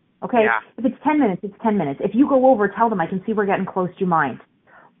 folks. Okay? Yeah. If it's 10 minutes, it's 10 minutes. If you go over, tell them, I can see we're getting close. Do you mind?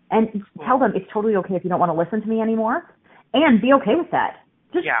 And tell them it's totally okay if you don't want to listen to me anymore. And be okay with that.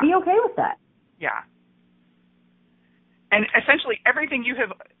 Just be okay with that. Yeah. And essentially everything you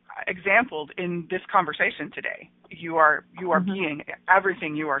have exampled in this conversation today, you are being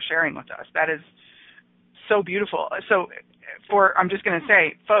everything you are sharing with us. That is so beautiful. So I'm just going to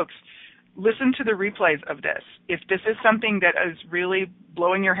say, folks, listen to the replays of this. If this is something that is really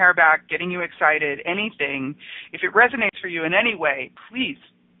blowing your hair back, getting you excited, anything, if it resonates for you in any way, please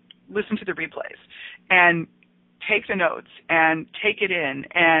listen to the replays and take the notes and take it in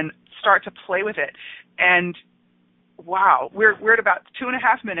and start to play with it. And wow, we're at about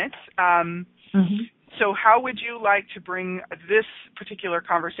 2.5 minutes. So how would you like to bring this particular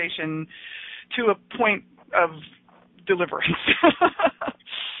conversation to a point of deliverance?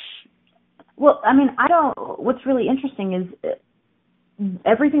 Well, I mean, what's really interesting is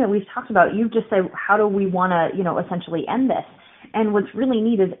everything that we've talked about, you've just said, how do we want to, essentially end this? And what's really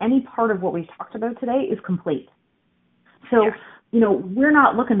neat is any part of what we've talked about today is complete. So, we're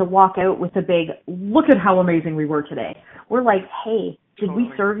not looking to walk out with a big, look at how amazing we were today. We're like, hey, did we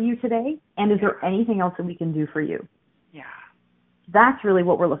serve you today? And is there anything else that we can do for you? Yeah. That's really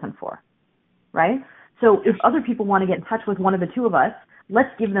what we're looking for, right? So if other people want to get in touch with one of the two of us,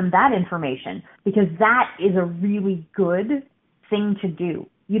 let's give them that information, because that is a really good thing to do.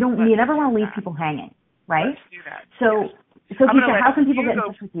 You never want to leave people hanging, right? Let's do that. So Keisha, how can people get in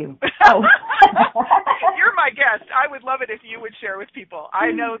touch with you? Oh. You're my guest. I would love it if you would share with people.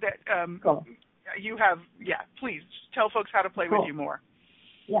 I know that you have, please tell folks how to play with you more.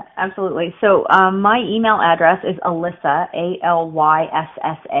 Yeah, absolutely. So my email address is Alyssa,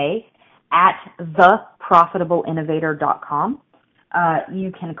 ALYSSA, at theprofitableinnovator.com.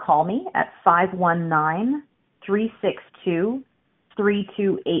 You can call me at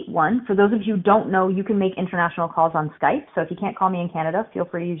 519-362-3281. For those of you who don't know, you can make international calls on Skype. So if you can't call me in Canada, feel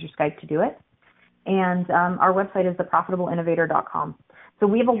free to use your Skype to do it. And our website is theprofitableinnovator.com. So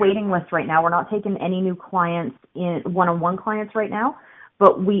we have a waiting list right now. We're not taking any new clients, one-on-one clients right now,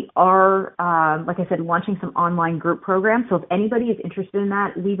 but we are, like I said, launching some online group programs. So if anybody is interested in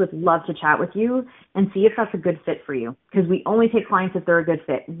that, we would love to chat with you and see if that's a good fit for you, because we only take clients if they're a good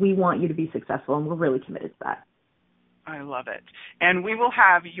fit. We want you to be successful, and we're really committed to that. I love it. And we will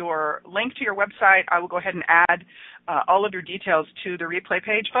have your link to your website. I will go ahead and add all of your details to the replay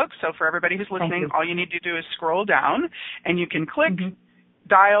page, folks. So for everybody who's listening, all you need to do is scroll down, and you can click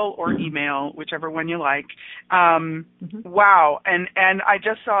dial or email, whichever one you like. Wow. And I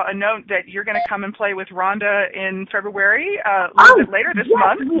just saw a note that you're going to come and play with Rhonda in February, a little bit later this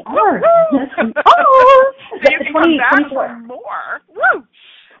month. We are. So you can come back for more. Woo!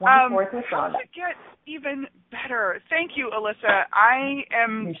 24th with Rhonda. How to get even better. Thank you, Alyssa. I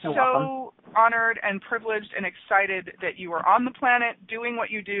am You're so so honored and privileged and excited that you are on the planet doing what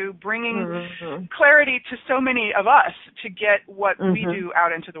you do, bringing clarity to so many of us to get what we do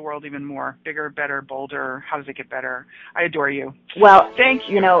out into the world even more. Bigger, better, bolder. How does it get better? I adore you. Well, thank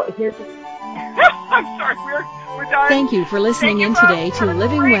you. You know, here's I'm sorry, we're done. Thank you for listening in today to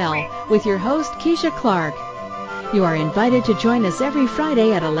Living Well with your host, Keisha Clark. You are invited to join us every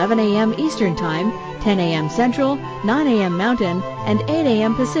Friday at 11 a.m. Eastern Time, 10 a.m. Central, 9 a.m. Mountain, and 8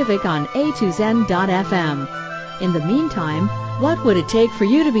 a.m. Pacific on A2Zen.fm. In the meantime, what would it take for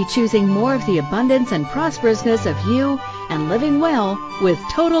you to be choosing more of the abundance and prosperousness of you and living well with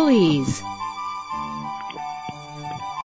total ease?